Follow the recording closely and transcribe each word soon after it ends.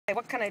Hey,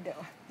 what can I do?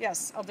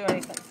 Yes, I'll do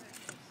anything.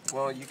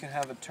 Well, you can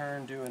have a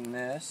turn doing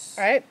this.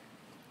 All right.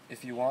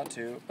 If you want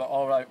to, but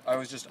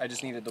I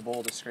just needed the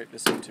bowl to scrape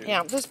this into.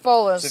 Yeah, this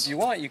bowl is... So if you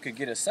want, you could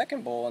get a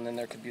second bowl, and then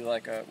there could be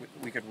like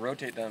we could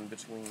rotate them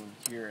between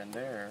here and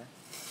there.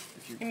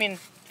 If you mean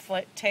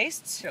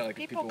tastes? Yeah, like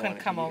people can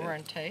come over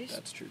and taste.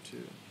 That's true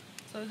too.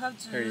 So we have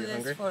to Are you do this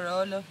hungry? for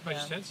all of them. I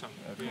just had some.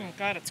 Okay. Oh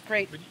God, it's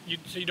great. But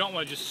so you don't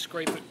want to just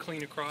scrape it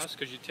clean across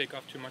because you take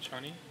off too much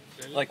honey?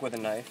 Like with a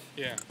knife?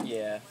 Yeah.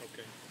 Yeah.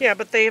 Okay. Yeah,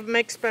 but they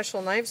make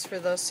special knives for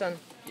this, and...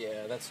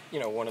 Yeah, that's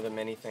one of the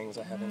many things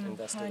I haven't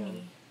invested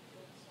in.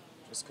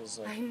 Just because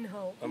I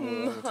know. I'm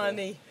willing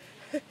honey.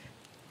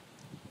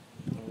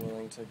 I'm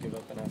willing to give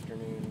up an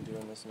afternoon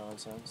doing this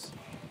nonsense.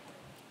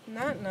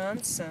 Not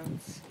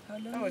nonsense. How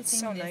long Oh, do you it's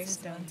think so this nice is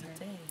down going to here.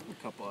 take?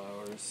 A couple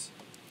hours.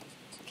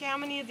 Okay, how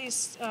many of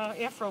these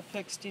Afro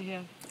picks do you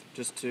have?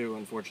 Just two,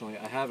 unfortunately.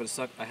 I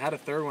had a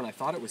third one. I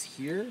thought it was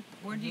here.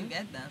 Where do you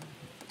get them?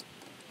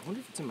 I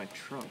wonder if it's in my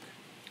trunk.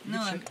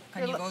 No,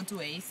 can you go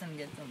to Ace and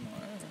get them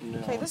more? No.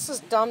 Okay, this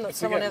is dumb that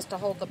someone has to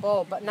hold the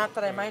bowl, but not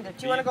that I mind it.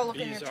 Do you want to go look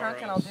in your These trunk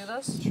are, and I'll do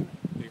this? You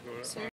go So